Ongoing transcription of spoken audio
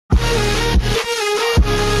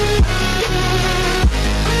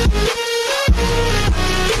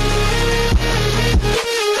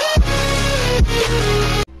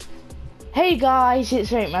Hey guys,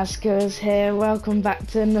 it's ft.Baguetteboi here. Welcome back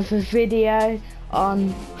to another video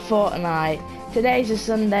on Fortnite. Today's a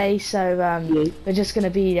Sunday, so we're just gonna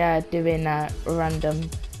be doing random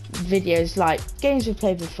videos like games we've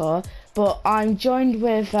played before. But I'm joined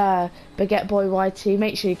with ft.Baguetteboi YT.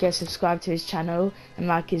 Make sure you go subscribe to his channel and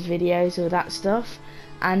like his videos, all that stuff.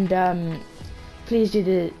 And please do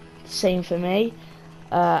the same for me.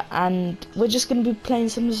 And we're just gonna be playing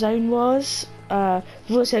some Zone Wars.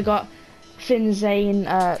 We've also got ft.Zane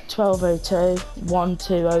 1202,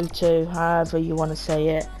 1202, however you want to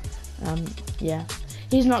say it. Yeah,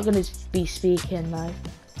 he's not going to be speaking though.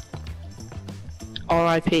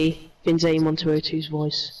 R.I.P. ft.Zane 1202's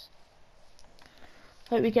voice.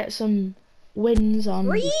 Hope we get some wins on.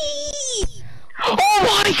 Oh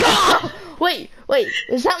my god! Wait,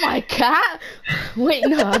 is that my cat? Wait,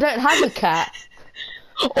 no, I don't have a cat.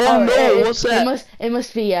 Oh no, what's that? It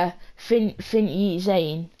must be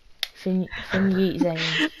ft.Zane. ft.Zane.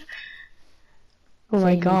 Oh my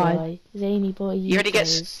Zany god. boy. Zany boy. You ready to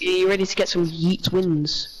get some yeet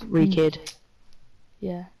wins, kid?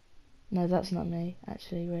 Yeah. No, that's not me,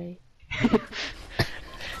 actually, Ray.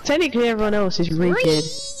 Technically everyone else is kid.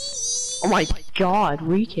 Oh my god,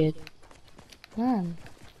 kid. Man,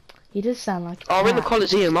 he does sound like a Oh, we're in the cat.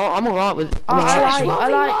 Coliseum. I'm alright with. I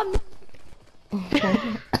like.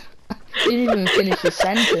 He didn't even finish his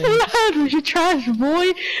sentence. Lad, was your trash,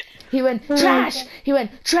 boy? He went trash. He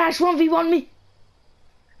went trash. 1v1 me.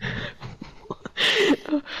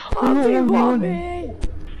 1v1 me.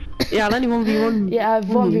 Yeah, I'll only 1v1. Yeah, I've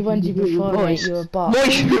 1v1'd you before, mate. You're a bot.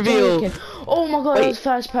 Voice reveal. Oh my god, that was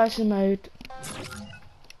first person mode.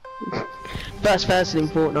 First person in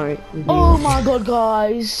Fortnite. Oh my god,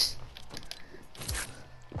 guys.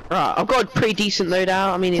 Right, I've got a pretty decent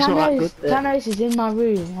loadout. I mean, it's not that good. Thanos is in my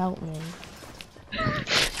room. Help me.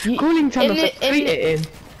 Calling Thanos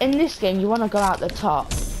in this game, you want to go out the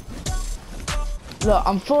top. Look,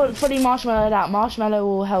 I'm fully marshmallowed out. Marshmallow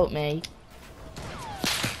will help me.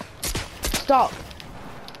 Stop.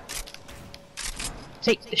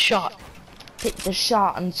 Take the shot. Take the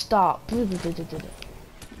shot and stop.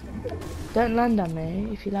 Don't land on me.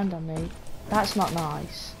 If you land on me, that's not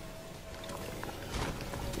nice.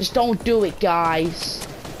 Just don't do it, guys.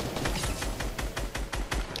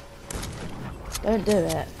 Don't do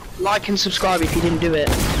it. Like and subscribe if you didn't do it.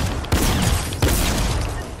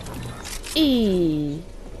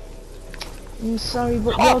 I'm sorry,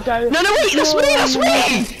 but you're going. No, wait, that's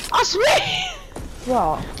me! That's me!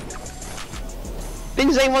 What?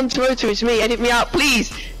 ft.Zane 1202, it's me. Edit me out,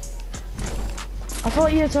 please. I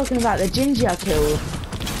thought you were talking about the ginger I killed.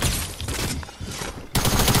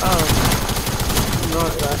 Oh.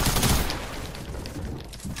 Right there.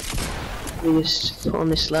 Let me just put on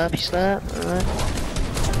this slurp, alright.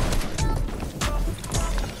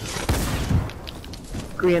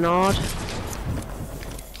 Grenade.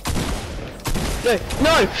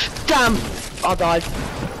 No! Damn! I died.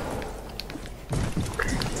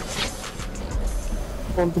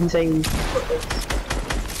 One ft.Zane.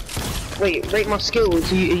 Wait, rate my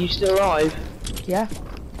skills. Are you still alive? Yeah.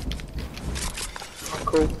 Oh,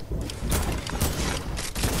 cool.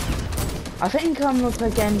 I think I'm up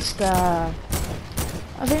against I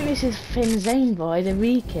think this is ft.Zane boy, the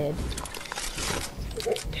kid.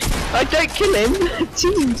 I don't kill him!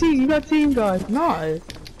 team, you got team guys. No.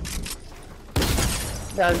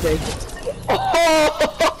 No, I'm joking.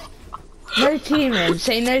 Oh! No teaming,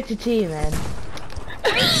 say no to teaming.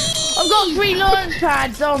 I've got 3 launch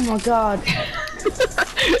pads, oh my god.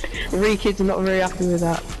 Kids are not very happy with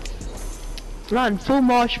that. Man, full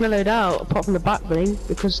marshmallowed out apart from the back bling,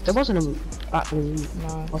 because there wasn't a back bling,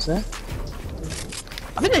 No. was there?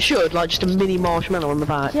 I think there should, like just a mini marshmallow on the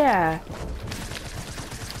back. Yeah.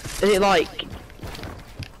 Is it like...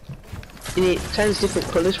 It turns different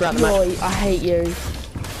colours throughout the match? Boy, I hate you.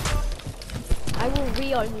 I will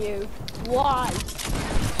be on you. Why?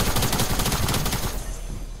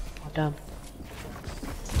 Oh damn.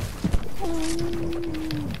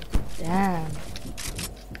 Damn.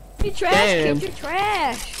 You trash, Damn. kid, you're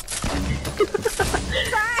trash.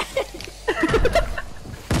 Trash.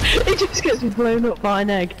 It just gets blown up by an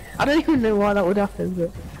egg. I don't even know why that would happen,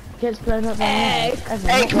 but... Gets blown up by an egg.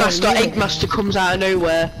 Eggmaster comes out of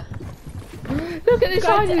nowhere. Look at this Go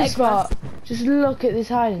to hiding Eggmaster. spot. Just look at this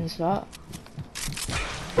hiding spot.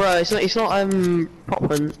 Bro, it's not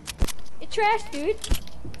popping. You're trash, dude.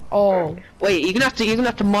 Oh. Wait, you're gonna have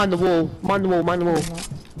to mine the wall. Mine the wall.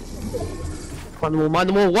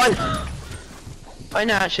 One! Oh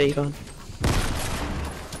no, actually, go on.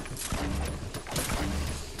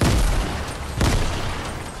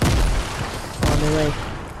 Oh no way.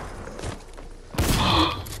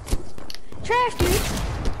 trash,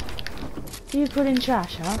 dude. You put in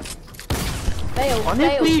trash, huh? Fail,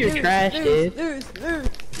 Honestly, fail, you're trash, dude. lose.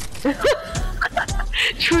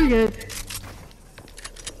 Triggered.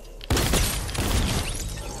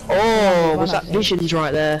 Oh, was that visions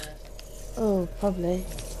right there? Oh, probably.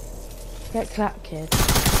 Get clapped, kid.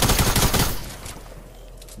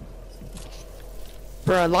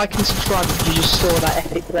 Bruh, like and subscribe if you just saw that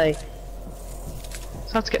epic play.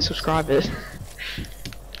 So have to get subscribers.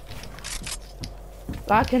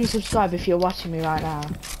 Like and subscribe if you're watching me right now.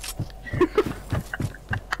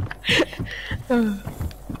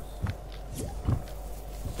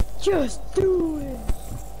 Just do it.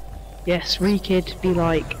 Yes, Rekid, be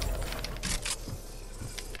like.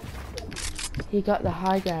 He got the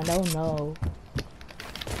high ground, oh no.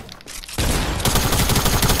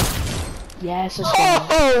 Yes, I saw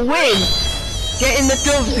Oh, win! Get in the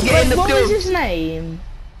dubs, get in the what was dubs! his name?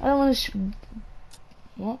 I don't want to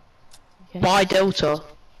what? Okay. By Delta.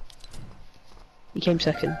 He came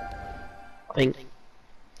second. I think.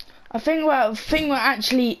 I think we're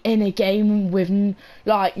actually in a game with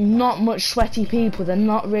like not much sweaty people. They're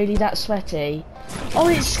not really that sweaty. Oh,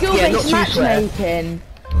 it's skill-based matchmaking.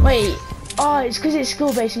 Wait. Oh, it's because it's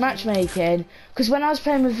skill-based matchmaking. Because when I was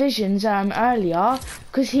playing with Visions earlier,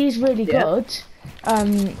 because he's really good,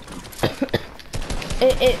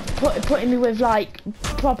 it put me with like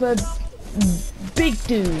proper big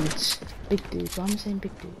dudes. Big dudes. Why am I saying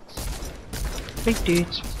big dudes? Big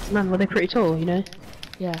dudes. Man, were they pretty tall, you know?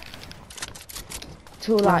 Yeah.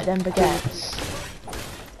 Tall like them baguettes.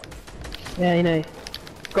 Yeah, you know.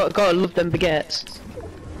 Gotta love them baguettes.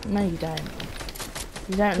 No, you don't.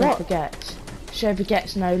 You don't love baguettes. Show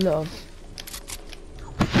baguettes no love.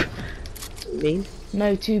 What do you mean?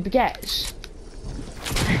 No two baguettes.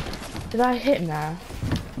 Did I hit him now?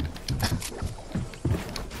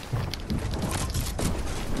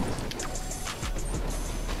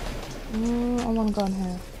 I wanna go on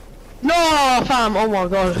here. No, fam! Oh my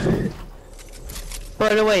god.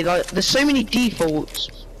 By the way, like, there's so many defaults,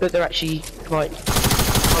 but they're actually like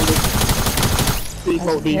kind of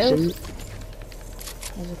default decent.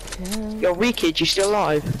 There's a kill. Yo, Rekid, you still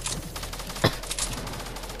alive?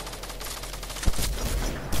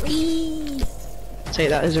 Whee! Take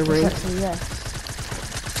that as a ring. Actually, yes.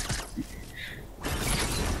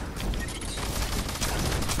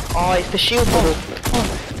 Oh, it's the shield bubble.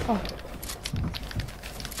 Oh.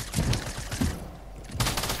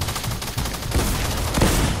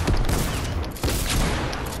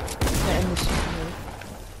 Get in this one.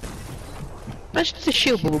 Imagine if the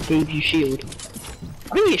shield bubble gave you shield.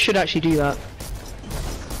 I think it should actually do that.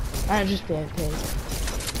 That'd just be OP.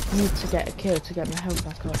 I need to get a kill to get my health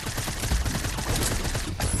back up.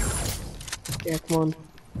 Yeah, come on.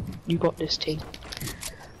 You got this, team.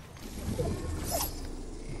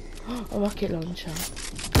 A rocket launcher.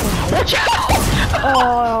 Watch out!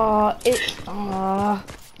 Oh, it's I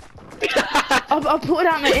pulled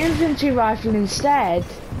out my infantry rifle instead.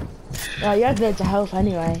 Oh, you had loads of health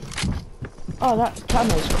anyway. Oh, that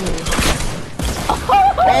camo's cool.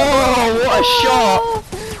 Oh, what a shot!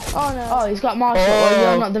 Oh no! Oh, he's got marshmallow. Oh.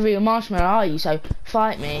 Well, you're not the real marshmallow, are you? So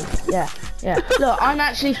fight me. Yeah. Look, I'm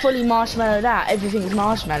actually fully marshmallowed out. Everything's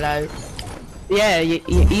marshmallow. Yeah,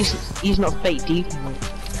 he's not fake default.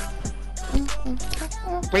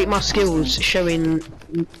 Rate my skills showing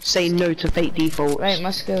saying no to fake defaults. Rate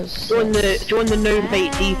my skills. Join the no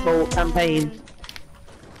fake default campaign.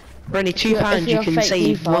 For only £2 you can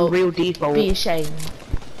save default, one real default. Be ashamed.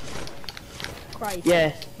 Christ.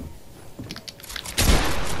 Yeah.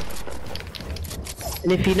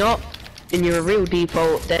 And if you're not, and you're a real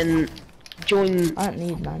default, then join. I don't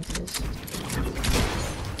need 90s.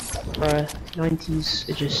 90s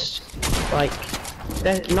are just like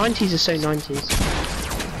 90s are so 90s.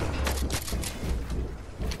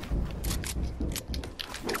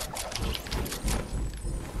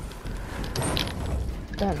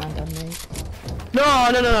 Don't land on me.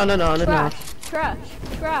 No.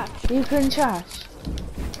 Trash. You can trash.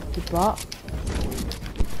 You bot.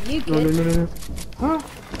 You No. kid. Huh?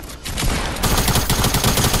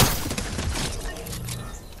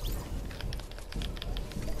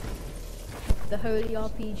 The holy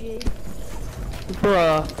RPG.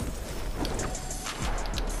 Bruh.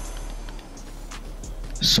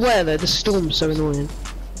 I swear though, the storm's so annoying.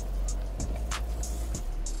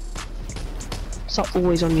 It's like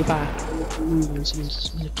always on your back. And someone's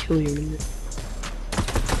gonna kill you in a minute.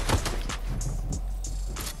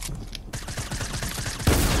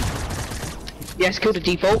 Yes, killed a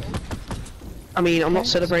default. I mean, I'm not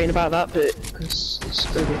celebrating about that, but because it's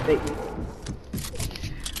gonna be a fake.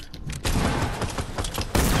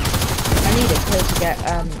 I need a kill to get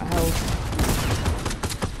health.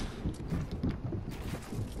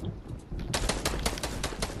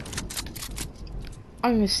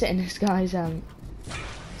 I'm gonna sit in this guy's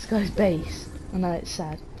base. I know it's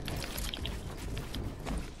sad.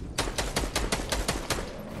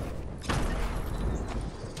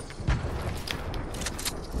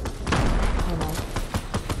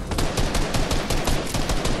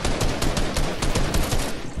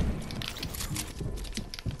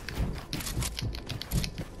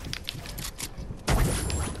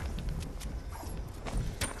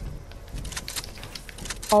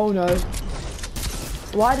 Oh no. Oh no.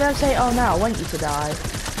 Why did I say oh no? I want you to die.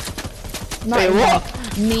 Not Wait, in what? a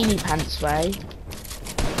meanie pants way.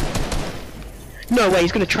 No way,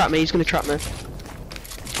 he's gonna trap me, he's gonna trap me.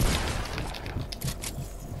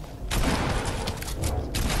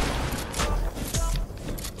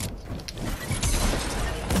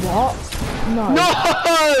 What? No.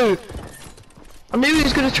 No! I knew he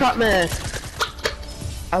was gonna trap me.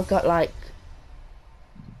 I've got like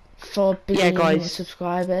 4 billion guys.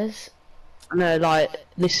 subscribers. No, like,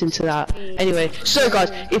 listen to that. Anyway, so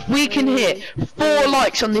guys, if we can hit 4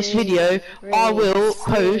 likes on this video, I will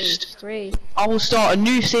post, I will start a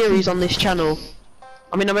new series on this channel.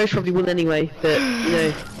 I mean, I most probably will anyway, but, you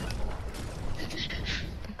know.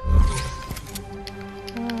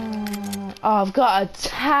 Oh, I've got a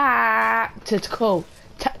tactical.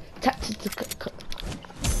 Tactical.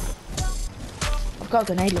 I've got a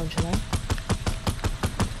grenade launcher though.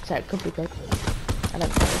 So it could be good. I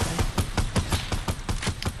don't think it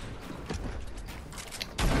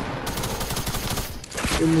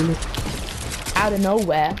out of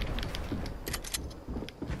nowhere.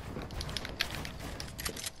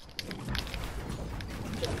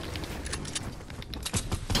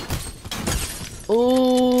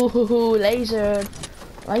 Ooh, laser.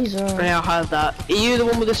 Yeah, I have that. Are you the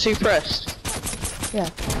one with the suppressed? Yeah.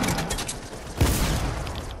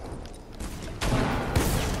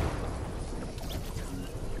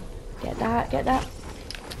 Get that.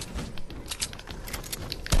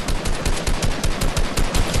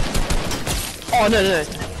 Oh, no.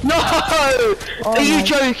 No! Oh, Are you no.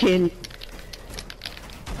 joking?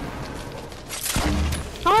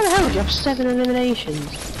 How the hell do you have 7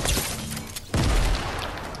 eliminations?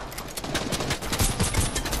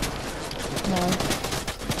 No.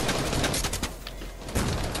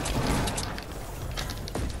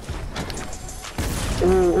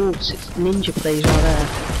 Oh, 6 ninja plays right there.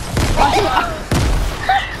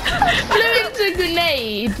 Flew into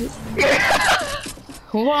grenade.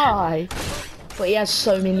 Why? But he has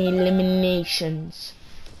so many eliminations.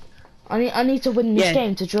 I need to win this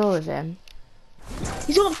game to draw with him.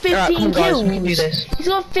 He's got 15 Alright, come on, kills. guys, we can do this. He's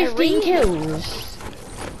got 15 kills.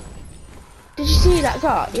 Did you see that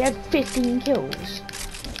guy? He had 15 kills.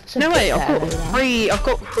 So No way, I've I've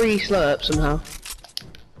got 3 slurps somehow.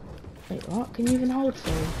 Wait, what? Can you even hold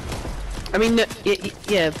 3? I mean,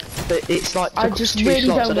 yeah, but it's like I just 2 really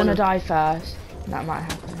slots, don't I want to know. die first. That might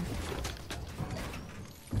happen.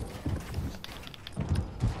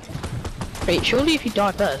 Wait, surely if you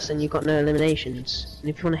die first, then you've got no eliminations. And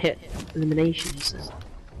if you want to hit eliminations, then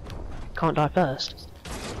you can't die first.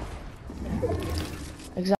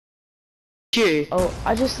 Exactly. You. Oh,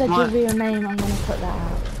 I just said Right. your name. I'm gonna put that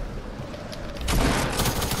out.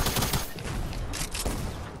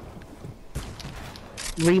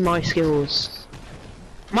 My skills.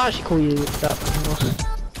 I might actually call you that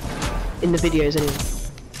in the videos anyway.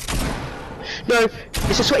 No,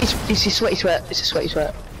 it's a sweaty sweat. It's a sweaty sweat. Sweaty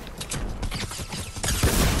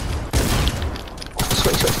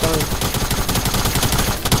sweat's dying.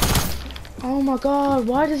 Oh my god,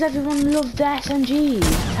 why does everyone love the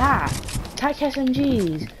SMGs? Tac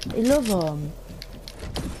SMGs. They love them.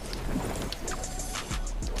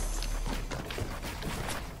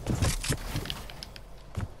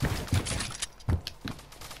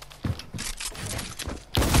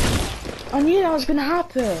 I knew that was gonna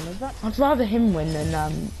happen. I'd rather him win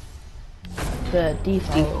than the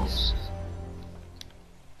defaults.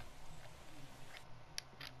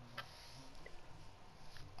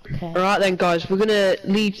 Okay. Alright then guys, we're gonna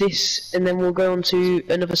leave this and then we'll go on to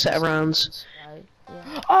another set of rounds.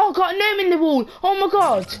 Oh, got a gnome in the wall. Oh my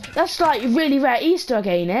god, that's like a really rare Easter egg,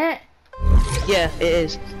 ain't it? Yeah, it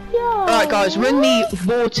is. Yeah. Alright guys, we're in the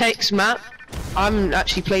Vortex map. I haven't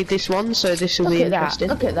actually played this one, so this will be interesting.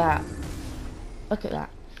 Look at that. Look at that.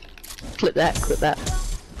 Clip that.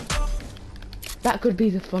 That could be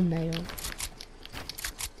the thumbnail.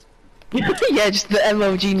 Yeah, just the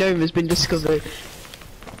MLG gnome has been discovered.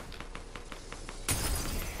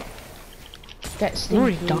 Get I'm stinky.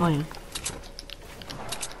 already dying.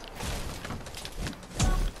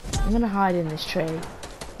 I'm gonna hide in this tree.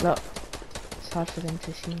 Look, it's hard for them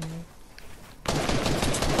to see me.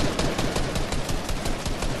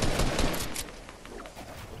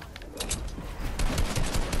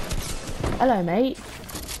 Hello, mate.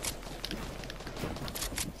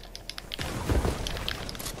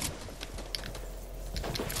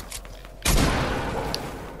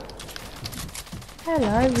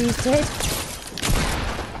 Hello, Rita.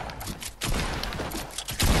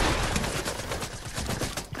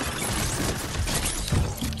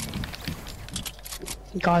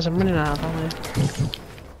 Guys, I'm running out of ammo.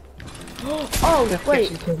 Oh, wait.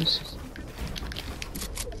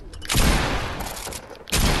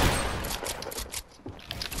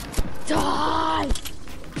 Die!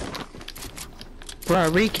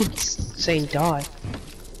 Bro, Rikid's saying die.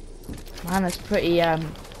 Man, that's pretty harsh.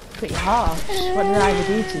 What did I ever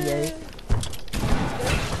do to you?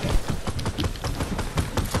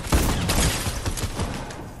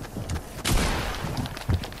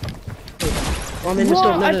 I'm in the What?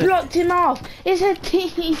 storm. No, I no. blocked him off. It's a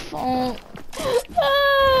default.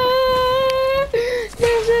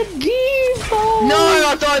 There's a default. No,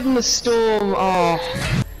 I died in the storm. Oh.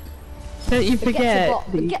 Don't you forget.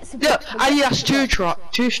 Look, Adidas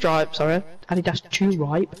two stripes, sorry. Adidas 2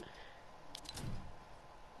 ripe.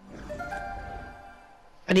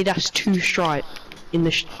 Adidas 2 stripe in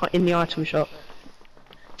the item shop.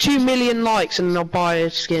 2 million likes and I'll buy a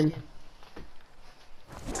skin.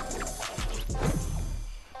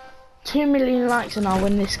 2 million likes and I'll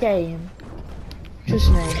win this game.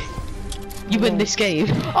 Trust me. You win this game.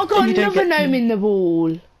 I got another gnome in the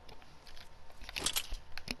wall.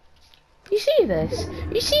 You see this?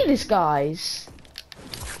 You see this, guys?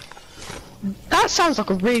 That sounds like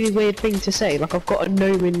a really weird thing to say, like I've got a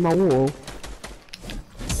gnome in my wall.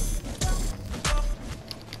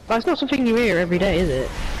 That's not something you hear every day, is it?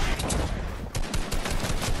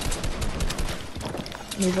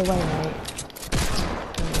 Move away, mate.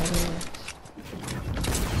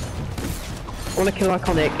 I wanna kill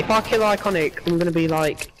Iconic. If I kill Iconic, I'm gonna be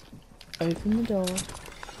like... Open the door.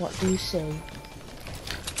 What do you see?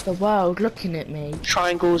 The world looking at me.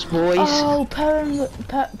 Triangles, boys. Oh,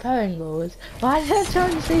 Perangles. Why did I try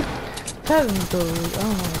to say Perangles?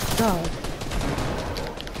 Oh my god.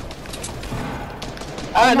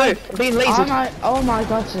 No, I'm being lazy. Oh my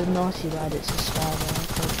god, it's a naughty lad, it's a star.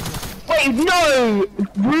 Wait, no!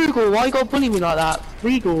 Rugal, why you gotta bully me like that?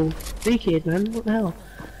 Regal, kid, man, what the hell?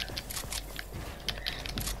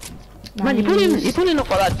 Man, you're pulling up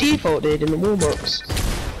like that default did in the warm-ups.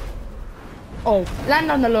 Oh,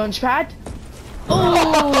 land on the launch pad.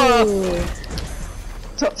 Oh!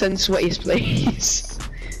 Top 10 sweatiest please.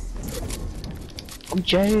 I'm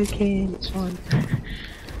joking, it's fine.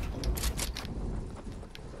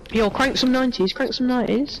 Yo, crank some 90s, crank some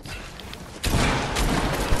 90s.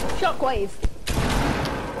 Shockwave.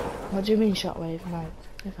 What do you mean shockwave? No,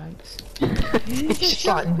 no thanks. It's just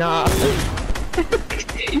like nah.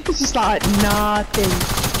 It's just like nothing.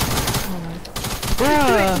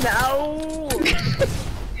 Bruh. No.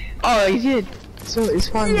 Oh, he did. So it's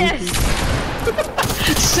fine. Yes.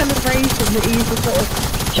 Celebration that he was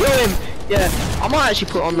kill him. Yeah, I might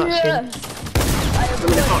actually put on that skin.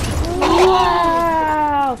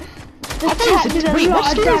 Wow! The attack did a lot of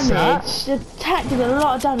skin is damage. The attack did a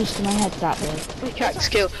lot of damage to my head that bit. Pickaxe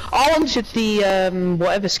skill. I wanted the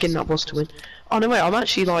whatever skin that was to win. Oh no wait, I'm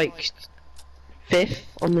actually like 5th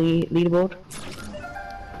on the leaderboard.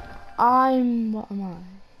 What am I?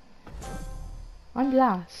 I'm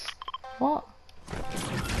last. What?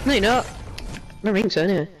 No you're not. I don't think so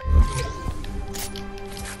anyway.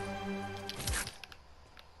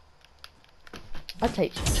 I'd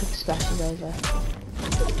take chuck splashes over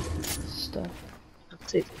stuff.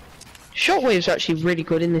 That's it. Shockwave's actually really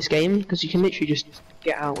good in this game because you can literally just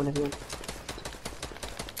get out whenever you want.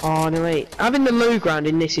 Oh no wait, having the low ground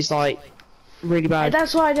in this is like really bad.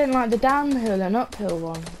 That's why I didn't like the downhill and uphill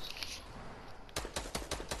ones.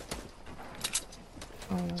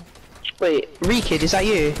 Oh no. Wait, Rekid, is that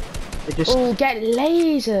you? Oh, get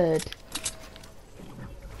lasered!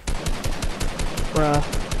 Bruh.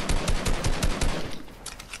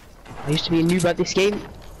 I used to be a noob at this game,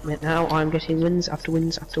 but now I'm getting wins after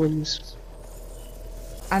wins after wins.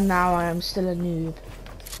 And now I am still a noob.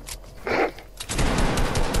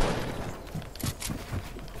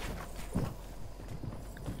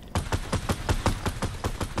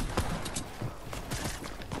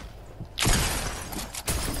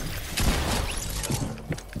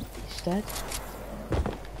 He's dead.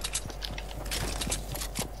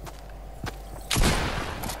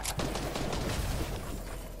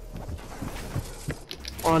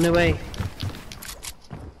 Oh no way.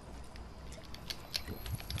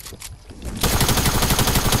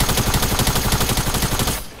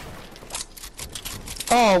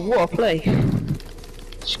 Oh, what a play.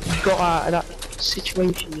 Just got out of that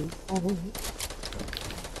situation. Oh.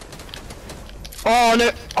 Oh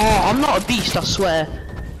no! Oh, I'm not a beast, I swear.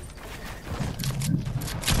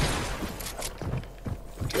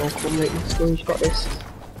 Oh, come on, mate. Let's go. You've got this.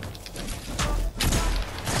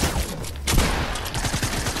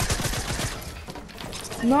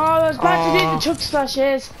 No, I was about to do the chug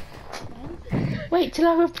splashes. Wait till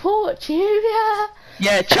I report you, yeah.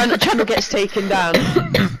 Yeah, channel gets taken down.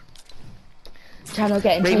 Channel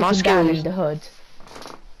getting Read my taken down skills. in the hood.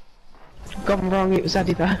 Gone wrong, it was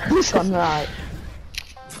Adidas. Gone right.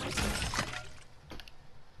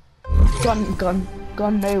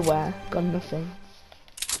 Gone nowhere. Gone nothing.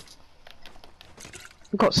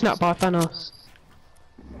 Got snapped by Thanos.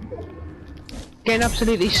 Getting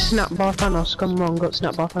absolutely snapped by Thanos. Gone wrong, got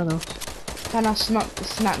snapped by Thanos. Thanos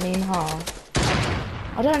snapped me in half.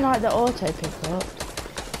 I don't like the auto pickup.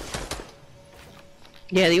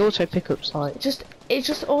 Yeah, the auto pickup site. It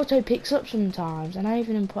just auto picks up sometimes, and I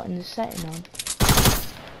even am putting the setting on.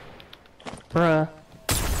 Bruh.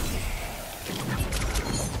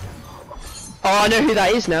 Oh, I know who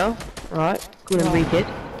that is now. Right, go and re-kid.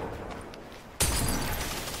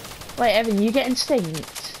 Wait, Evan, you getting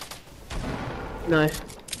stinked? No.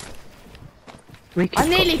 I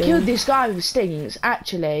nearly killed this guy with stinks,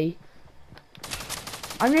 actually.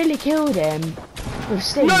 I nearly killed him with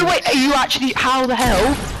stinks. No, wait, are you actually? How the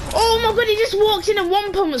hell? Oh my god, he just walked in and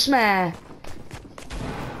one pump smear.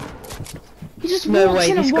 He just walks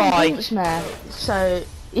in and one pump smear. So,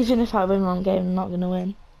 even if I win one game, I'm not gonna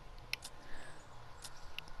win.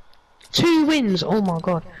 2 wins, oh my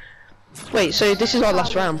god. Wait, so this is our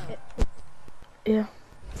last round? Yeah.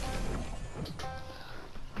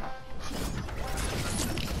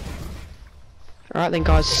 Alright then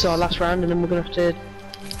guys, this is our last round and then we're gonna have to...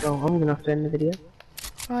 Oh, I'm gonna have to end the video.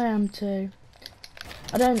 I am too.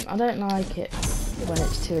 I don't like it when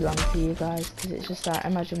it's too long for you guys, because it's just like,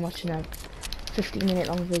 imagine watching a 50-minute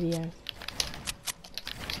long video.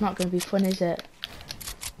 It's not gonna be fun, is it?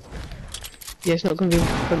 Yeah, it's not gonna be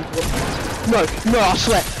fun to watch. No, I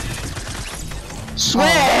swear!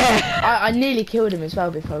 Swear! Oh, I nearly killed him as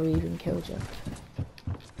well before we even killed you.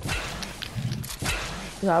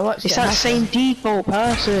 I watched it's it that happen. same default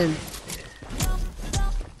person.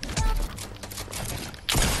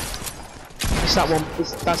 It's that one.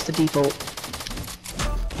 That's the default.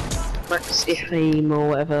 Max Ifname or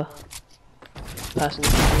whatever person.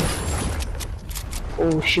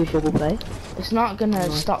 Oh, shield bubble play. It's not gonna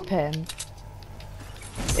stop him.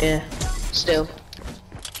 Yeah. Still.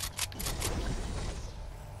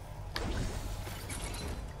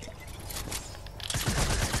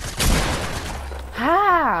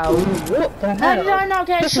 How? What the How hell? did I not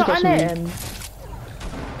get a shot on him?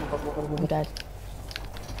 I'm dead.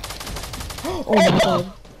 Oh my god.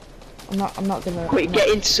 I'm not gonna... Quick, get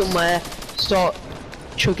in somewhere. Start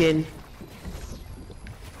chugging.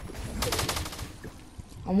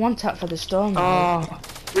 I'm one tap for the storm. Oh,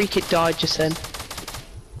 Rekit died just then.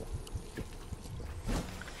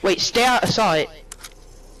 Wait, stay out of sight.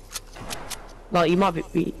 Like you might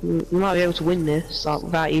be able to win this like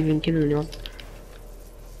without even killing anyone.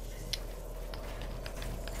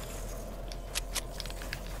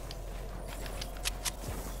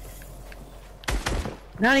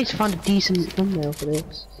 Now I need to find a decent thumbnail for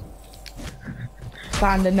this.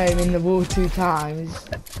 Found a gnome in the wall 2 times.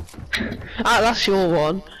 Ah, that's your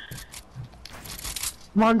one.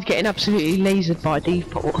 Mine's getting absolutely lasered by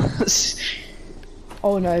default.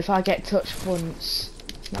 Oh no, if I get touched once,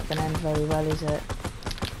 it's not gonna end very well, is it?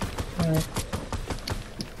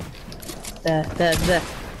 There.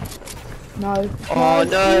 No. Oh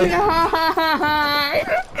no. No.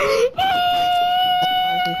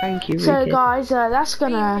 Thank you, So Rekit. guys, that's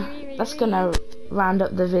gonna round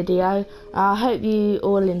up the video. I hope you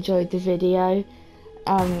all enjoyed the video.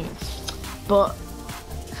 But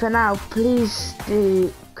for now, please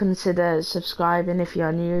do consider subscribing if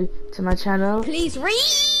you're new to my channel. Please read.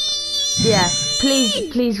 Yeah,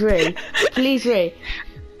 please read. Please read.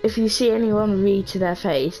 If you see anyone, read to their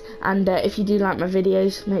face. And if you do like my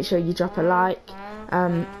videos, make sure you drop a like.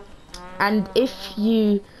 And if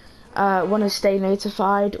you want to stay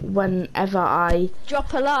notified whenever I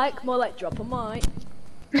Drop a like, more like drop a mic.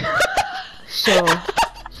 sure.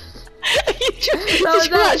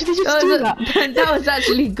 That was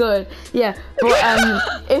actually good. Yeah, but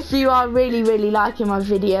if you are really liking my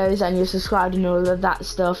videos and you're subscribed and all of that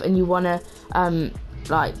stuff, and you wanna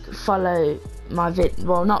like follow my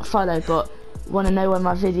well, not follow, but want to know when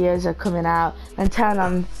my videos are coming out, and turn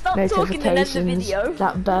on notifications,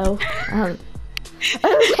 that bell.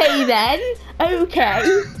 Okay then.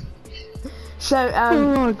 Okay. So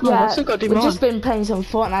oh my God, yeah, I've still got to do we've mine. just been playing some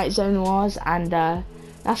Fortnite Zone Wars, and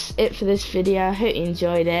that's it for this video. I hope you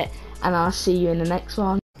enjoyed it, and I'll see you in the next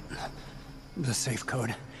one. The safe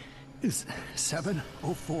code is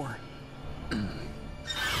 704.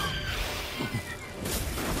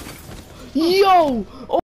 Yo!